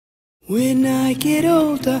When I get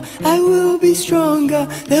older, I will be stronger.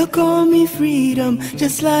 They'll call me freedom,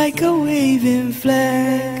 just like a waving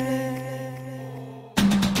flag.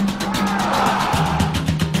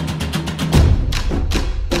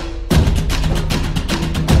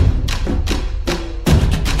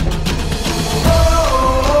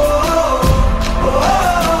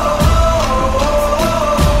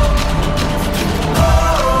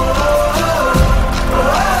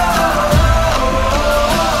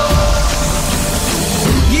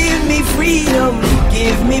 Freedom,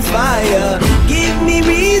 give me fire, give me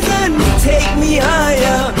reason, take me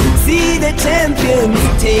higher. See the champions,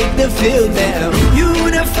 take the field now.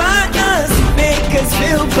 Unify us, make us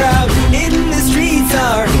feel proud. In the streets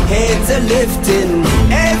our heads are lifting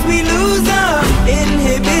as we lose our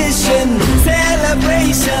inhibition.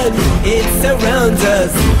 Celebration, it surrounds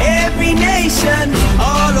us. Every nation,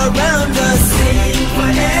 all around us. Sing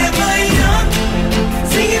forever young,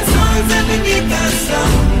 singing songs underneath the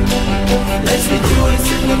sun. Let's rejoice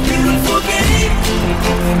in the beautiful game,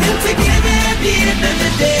 and together at the end of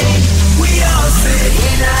the day, we all say,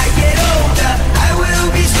 when I get older, I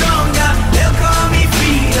will be stronger. They'll call me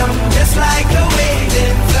freedom, just like a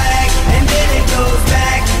waving flag. And then it goes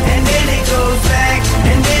back, and then it goes back,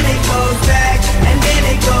 and then it goes back, and then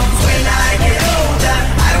it goes. When I get older,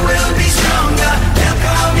 I will be stronger. They'll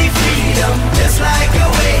call me freedom, just like a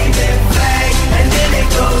waving flag. And then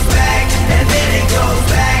it goes back, and then it goes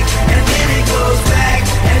back, and then it goes back,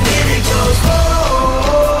 and then it goes. Oh,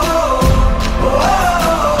 oh, oh,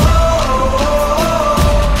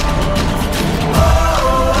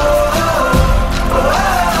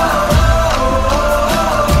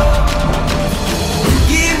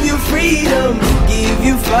 give you freedom, give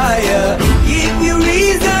you fire, give you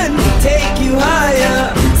reason, take you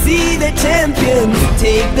higher. See the champions,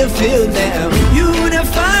 take the field now.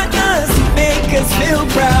 Unify us, make us feel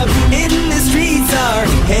proud. In the streets our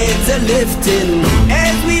heads are lifting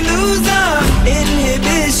as we lose our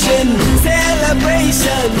inhibition.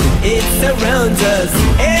 Celebration, it surrounds us.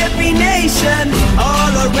 Every nation,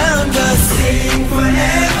 all around us. Sing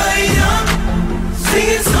forever young,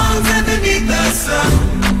 singing songs underneath the sun.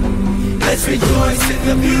 Let's rejoice in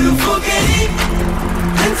the beautiful game,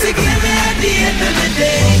 and together at the end of the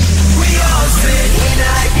day, we all say, when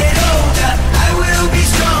I get older, I will be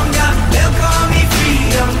stronger. They'll call me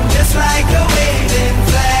freedom, just like a waving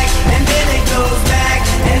flag. And then it goes back,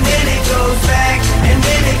 and then it goes back, and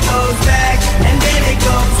then it goes back, and then it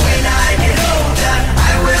goes. When I get older,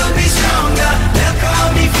 I will be stronger. They'll call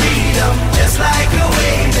me freedom, just like a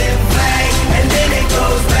waving flag. And then it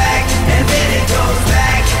goes back, and then it goes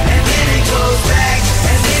back, and then it goes back,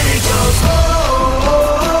 and then it goes. Oh, oh,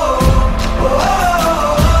 oh, oh,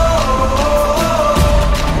 oh.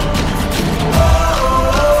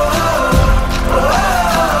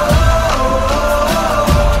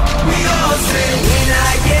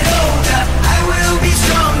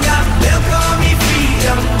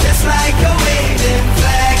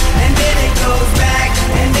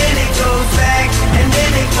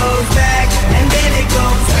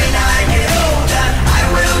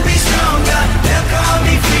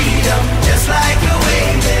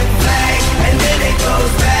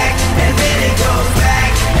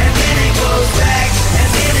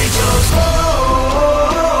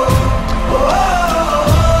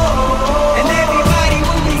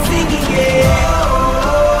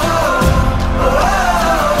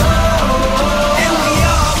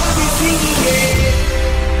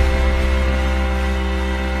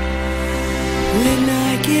 When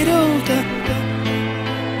I get older,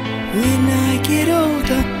 when I get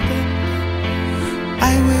older,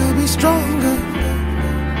 I will be stronger,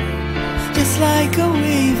 just like a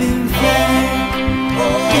waving flag,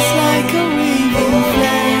 just like a waving flag.